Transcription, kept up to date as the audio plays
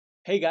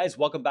Hey guys,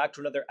 welcome back to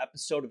another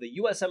episode of the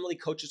USMLE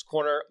Coaches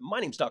Corner.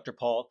 My name's Dr.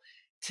 Paul.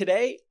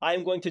 Today,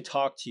 I'm going to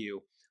talk to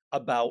you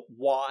about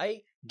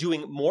why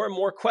doing more and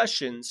more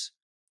questions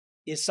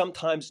is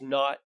sometimes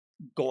not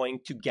going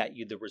to get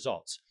you the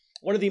results.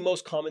 One of the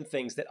most common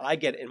things that I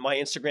get in my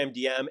Instagram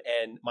DM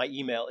and my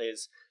email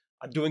is,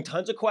 I'm doing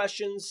tons of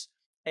questions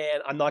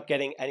and I'm not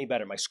getting any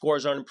better. My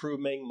scores aren't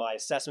improving, my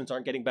assessments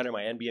aren't getting better,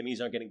 my NBMEs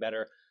aren't getting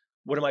better.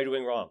 What am I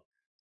doing wrong?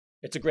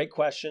 It's a great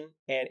question,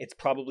 and it's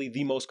probably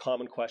the most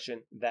common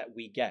question that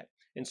we get.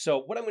 And so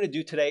what I'm going to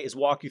do today is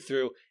walk you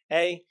through,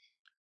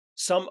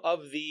 some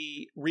of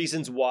the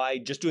reasons why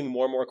just doing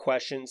more and more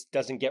questions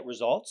doesn't get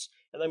results,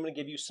 and I'm going to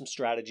give you some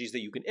strategies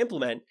that you can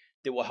implement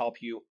that will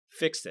help you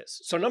fix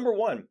this. So number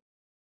one,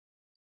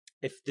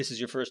 if this is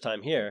your first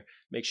time here,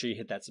 make sure you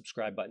hit that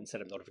subscribe button,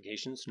 set up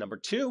notifications. Number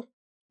two,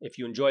 if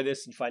you enjoy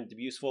this and you find it to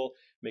be useful,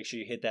 make sure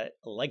you hit that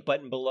like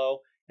button below,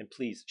 and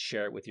please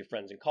share it with your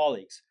friends and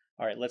colleagues.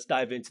 All right, let's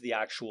dive into the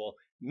actual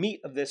meat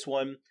of this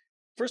one.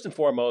 First and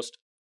foremost,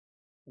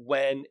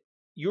 when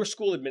your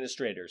school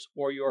administrators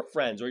or your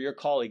friends or your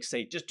colleagues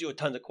say, just do a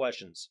ton of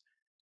questions,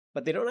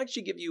 but they don't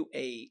actually give you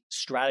a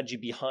strategy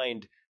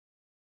behind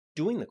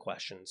doing the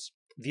questions,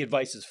 the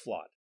advice is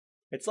flawed.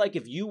 It's like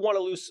if you want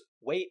to lose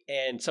weight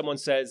and someone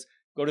says,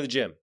 go to the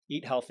gym,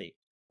 eat healthy.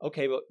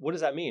 Okay, but what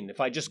does that mean? If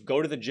I just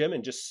go to the gym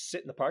and just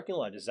sit in the parking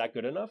lot, is that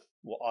good enough?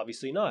 Well,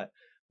 obviously not.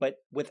 But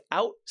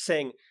without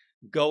saying,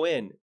 go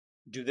in,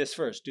 do this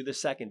first, do this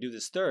second, do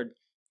this third,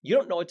 you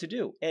don't know what to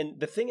do. And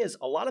the thing is,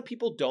 a lot of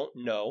people don't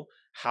know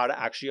how to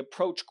actually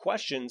approach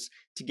questions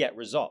to get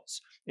results.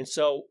 And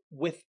so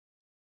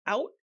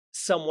without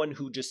someone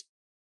who just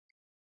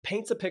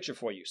paints a picture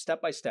for you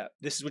step by step,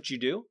 this is what you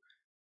do,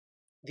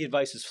 the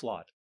advice is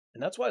flawed.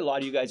 And that's why a lot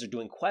of you guys are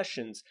doing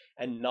questions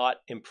and not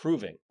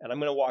improving. And I'm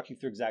going to walk you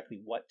through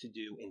exactly what to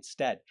do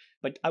instead.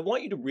 But I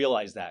want you to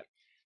realize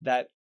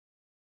that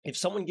if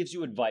someone gives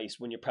you advice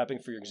when you're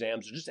prepping for your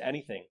exams or just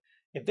anything,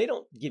 if they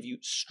don't give you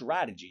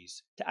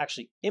strategies to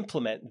actually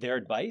implement their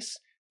advice,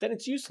 then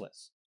it's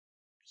useless.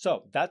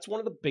 So that's one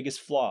of the biggest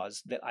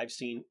flaws that I've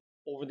seen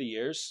over the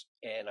years,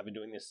 and I've been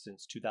doing this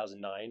since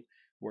 2009,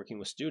 working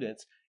with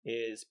students,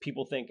 is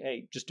people think,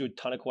 hey, just do a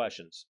ton of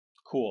questions.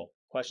 Cool,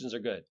 questions are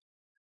good.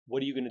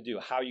 What are you going to do?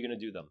 How are you going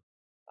to do them?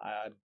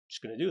 I'm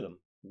just going to do them.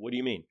 What do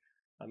you mean?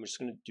 I'm just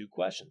going to do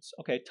questions.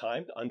 Okay,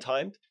 timed,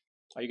 untimed?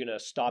 Are you going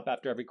to stop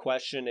after every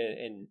question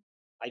and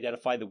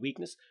identify the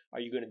weakness? Are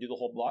you going to do the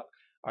whole block?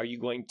 Are you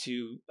going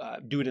to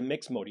do it in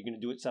mixed mode? Are you going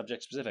to do it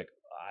subject specific?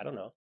 I don't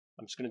know.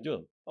 I'm just going to do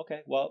them. Okay,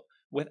 well,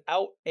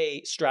 without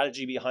a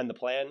strategy behind the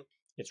plan,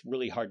 it's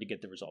really hard to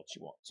get the results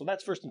you want. So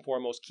that's first and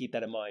foremost, keep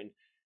that in mind.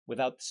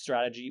 Without the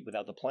strategy,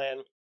 without the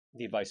plan,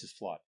 the advice is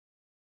flawed.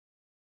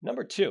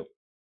 Number two,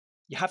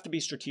 you have to be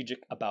strategic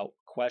about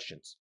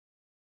questions.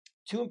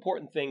 Two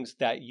important things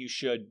that you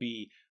should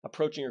be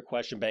approaching your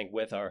question bank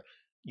with are,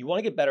 you want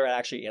to get better at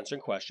actually answering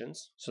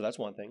questions. So that's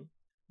one thing.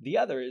 The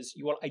other is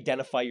you want to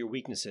identify your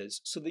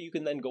weaknesses so that you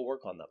can then go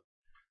work on them.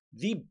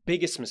 The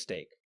biggest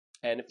mistake,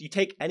 and if you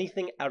take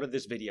anything out of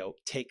this video,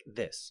 take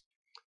this.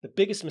 The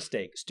biggest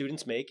mistake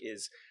students make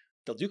is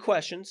they'll do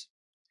questions,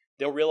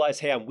 they'll realize,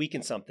 hey, I'm weak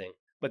in something,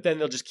 but then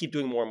they'll just keep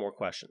doing more and more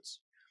questions.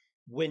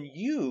 When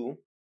you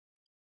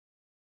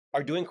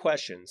are doing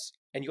questions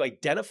and you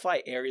identify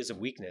areas of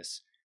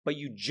weakness, but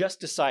you just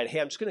decide, hey,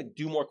 I'm just going to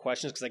do more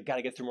questions because I got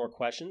to get through more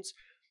questions,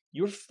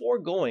 you're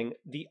foregoing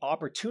the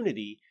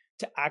opportunity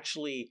to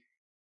actually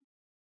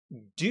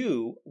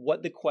do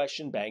what the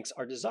question banks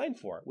are designed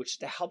for, which is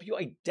to help you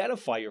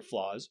identify your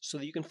flaws so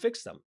that you can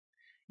fix them.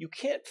 You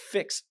can't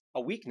fix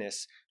a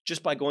weakness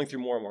just by going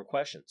through more and more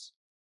questions.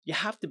 You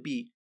have to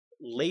be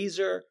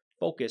laser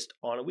focused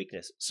on a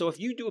weakness. So if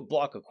you do a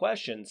block of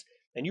questions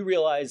and you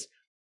realize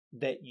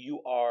that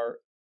you are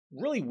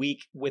really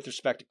weak with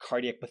respect to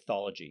cardiac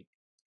pathology,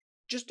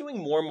 just doing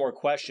more and more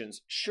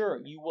questions,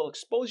 sure, you will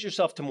expose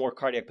yourself to more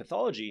cardiac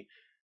pathology,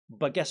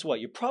 but guess what?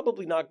 You're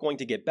probably not going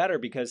to get better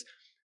because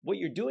what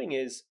you're doing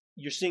is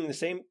you're seeing the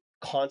same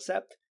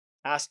concept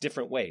asked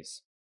different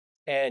ways,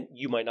 and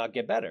you might not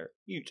get better.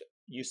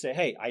 You say,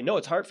 hey, I know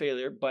it's heart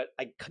failure, but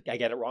I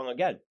get it wrong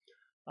again.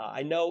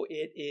 I know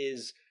it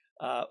is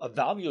a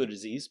valvular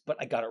disease, but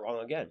I got it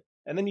wrong again.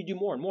 And then you do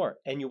more and more,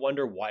 and you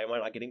wonder, why am I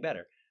not getting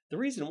better? The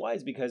reason why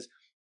is because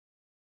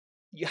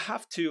you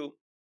have to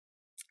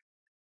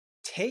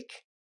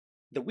take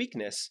the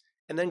weakness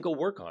and then go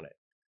work on it.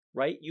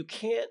 Right? You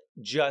can't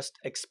just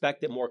expect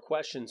that more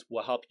questions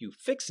will help you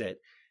fix it.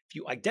 If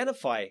you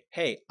identify,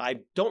 hey, I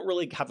don't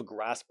really have a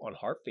grasp on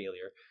heart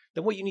failure,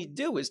 then what you need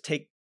to do is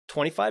take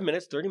 25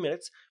 minutes, 30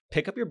 minutes,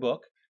 pick up your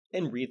book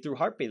and read through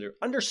heart failure,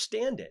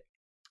 understand it.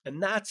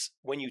 And that's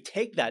when you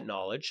take that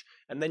knowledge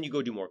and then you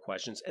go do more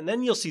questions and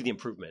then you'll see the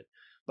improvement.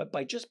 But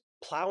by just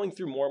plowing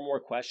through more and more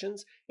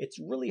questions, it's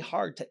really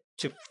hard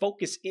to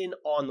focus in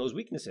on those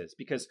weaknesses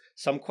because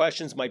some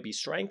questions might be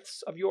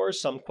strengths of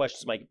yours, some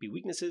questions might be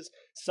weaknesses,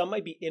 some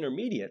might be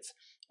intermediates.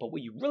 But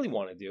what you really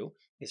want to do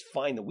is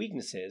find the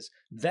weaknesses,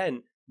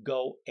 then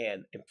go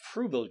and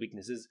improve those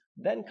weaknesses,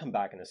 then come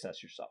back and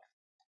assess yourself.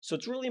 So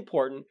it's really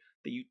important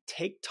that you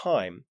take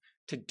time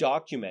to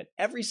document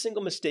every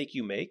single mistake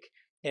you make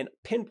and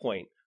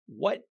pinpoint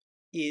what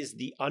is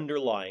the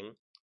underlying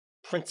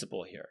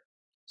principle here.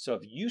 So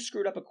if you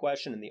screwed up a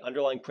question and the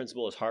underlying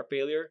principle is heart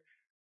failure,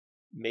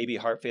 maybe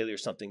heart failure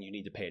is something you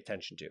need to pay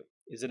attention to.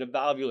 Is it a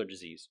valvular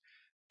disease?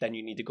 Then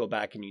you need to go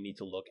back and you need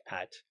to look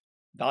at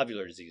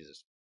valvular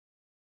diseases.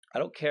 I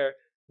don't care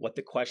what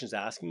the question is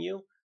asking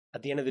you.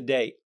 At the end of the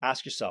day,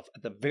 ask yourself,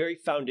 at the very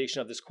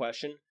foundation of this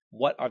question,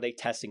 what are they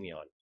testing me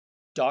on?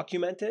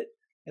 Document it.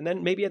 And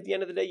then maybe at the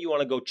end of the day, you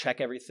want to go check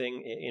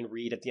everything and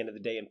read at the end of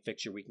the day and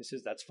fix your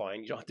weaknesses. That's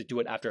fine. You don't have to do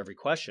it after every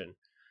question.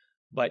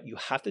 But you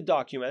have to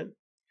document,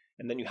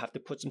 and then you have to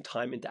put some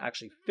time into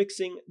actually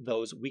fixing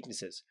those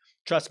weaknesses.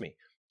 Trust me,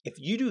 if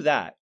you do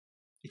that,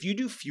 if you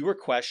do fewer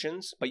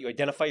questions, but you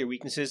identify your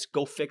weaknesses,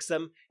 go fix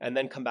them, and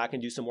then come back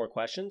and do some more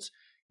questions,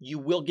 you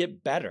will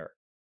get better.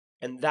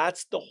 And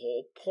that's the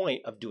whole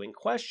point of doing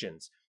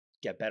questions.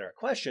 Get better at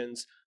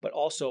questions, but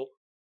also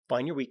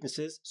find your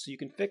weaknesses so you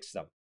can fix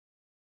them.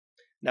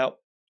 Now,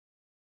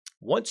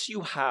 once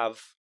you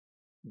have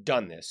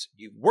done this,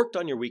 you've worked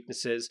on your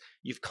weaknesses,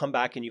 you've come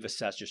back and you've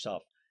assessed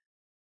yourself.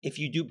 If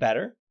you do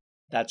better,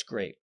 that's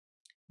great.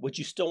 What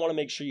you still want to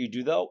make sure you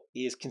do, though,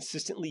 is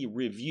consistently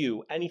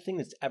review anything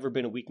that's ever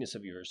been a weakness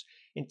of yours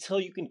until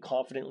you can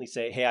confidently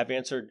say, hey, I've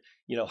answered,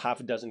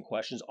 half a dozen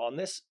questions on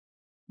this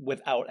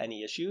without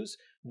any issues.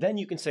 Then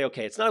you can say,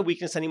 okay, it's not a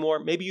weakness anymore.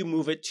 Maybe you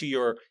move it to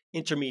your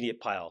intermediate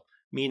pile,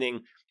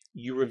 meaning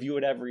you review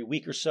it every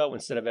week or so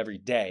instead of every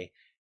day,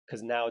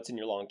 because now it's in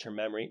your long-term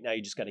memory. Now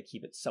you just got to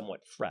keep it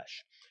somewhat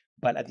fresh.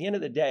 But at the end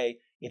of the day,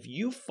 if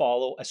you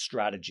follow a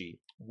strategy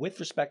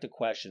with respect to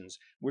questions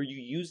where you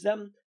use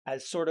them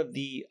as sort of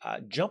the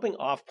jumping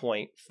off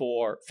point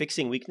for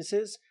fixing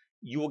weaknesses,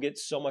 you will get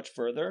so much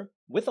further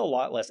with a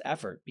lot less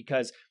effort.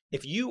 Because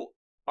if you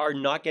are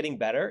not getting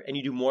better and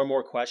you do more and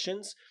more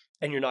questions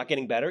and you're not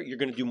getting better, you're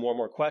going to do more and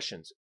more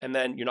questions. And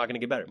then you're not going to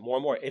get better, more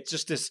and more. It's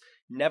just this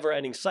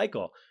never-ending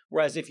cycle.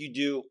 Whereas if you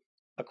do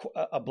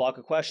a block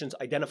of questions,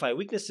 identify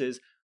weaknesses,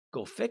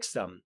 go fix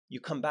them, you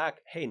come back,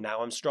 hey,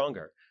 now I'm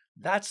stronger.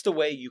 That's the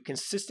way you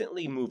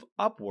consistently move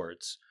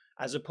upwards,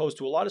 as opposed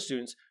to a lot of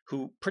students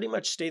who pretty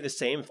much stay the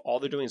same if all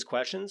they're doing is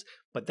questions.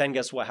 But then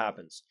guess what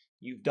happens?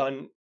 You've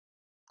done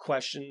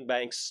question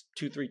banks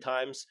 2-3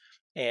 times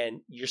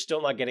and you're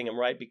still not getting them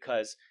right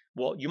because,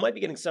 well, you might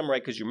be getting some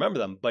right because you remember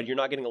them, but you're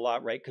not getting a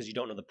lot right because you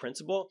don't know the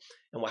principle.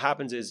 And what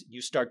happens is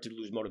you start to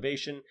lose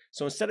motivation.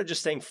 So instead of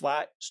just staying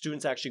flat,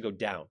 students actually go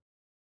down.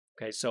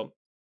 Okay, so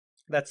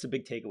that's the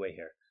big takeaway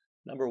here.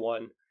 Number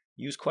one,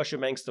 use question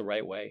banks the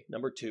right way.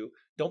 Number two,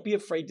 don't be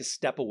afraid to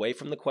step away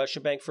from the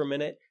question bank for a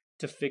minute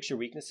to fix your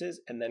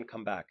weaknesses and then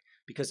come back.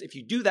 Because if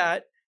you do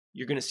that,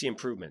 you're going to see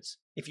improvements.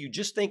 If you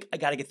just think, I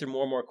got to get through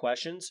more and more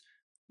questions,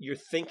 your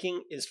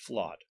thinking is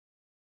flawed.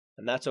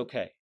 And that's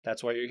okay.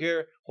 That's why you're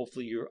here.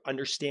 Hopefully you're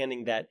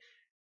understanding that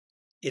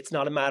it's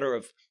not a matter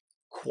of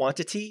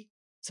quantity,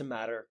 it's a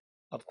matter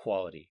of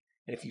quality.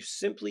 And if you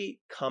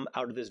simply come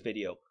out of this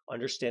video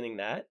understanding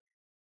that,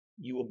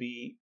 you will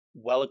be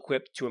well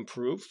equipped to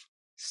improve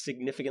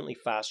significantly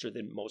faster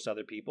than most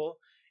other people.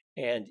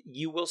 And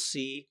you will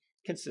see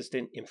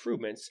consistent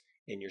improvements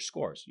in your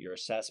scores, your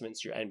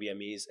assessments, your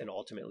NBMEs, and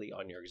ultimately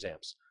on your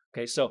exams.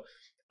 Okay, so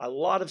a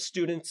lot of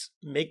students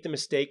make the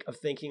mistake of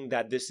thinking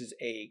that this is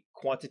a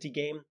quantity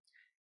game.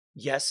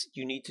 Yes,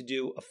 you need to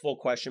do a full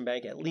question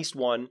bank, at least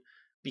one,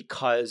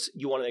 because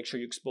you want to make sure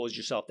you expose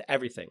yourself to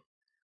everything.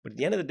 But at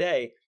the end of the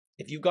day,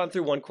 if you've gone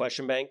through one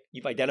question bank,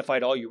 you've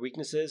identified all your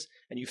weaknesses,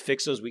 and you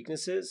fix those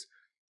weaknesses,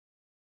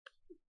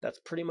 that's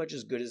pretty much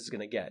as good as it's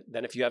going to get.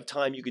 Then if you have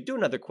time, you could do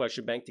another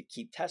question bank to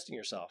keep testing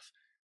yourself.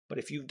 But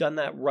if you've done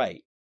that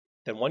right,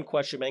 then one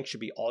question bank should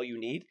be all you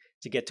need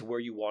to get to where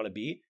you want to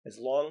be, as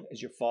long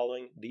as you're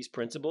following these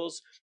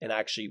principles and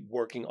actually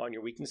working on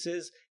your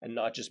weaknesses and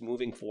not just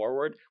moving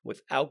forward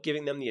without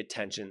giving them the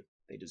attention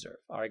they deserve.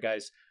 All right,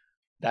 guys,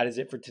 that is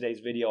it for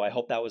today's video. I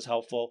hope that was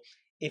helpful.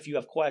 If you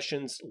have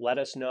questions, let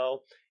us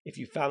know. If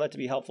you found that to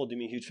be helpful, do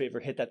me a huge favor,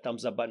 hit that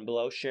thumbs up button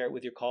below, share it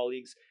with your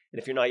colleagues.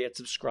 And if you're not yet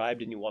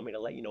subscribed and you want me to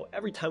let you know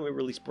every time we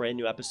release brand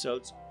new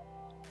episodes,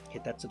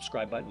 hit that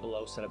subscribe button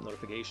below, set up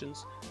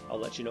notifications. I'll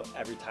let you know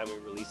every time we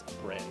release a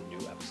brand new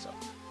episode.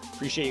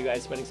 Appreciate you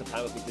guys spending some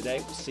time with me today.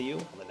 We'll see you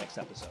on the next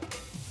episode.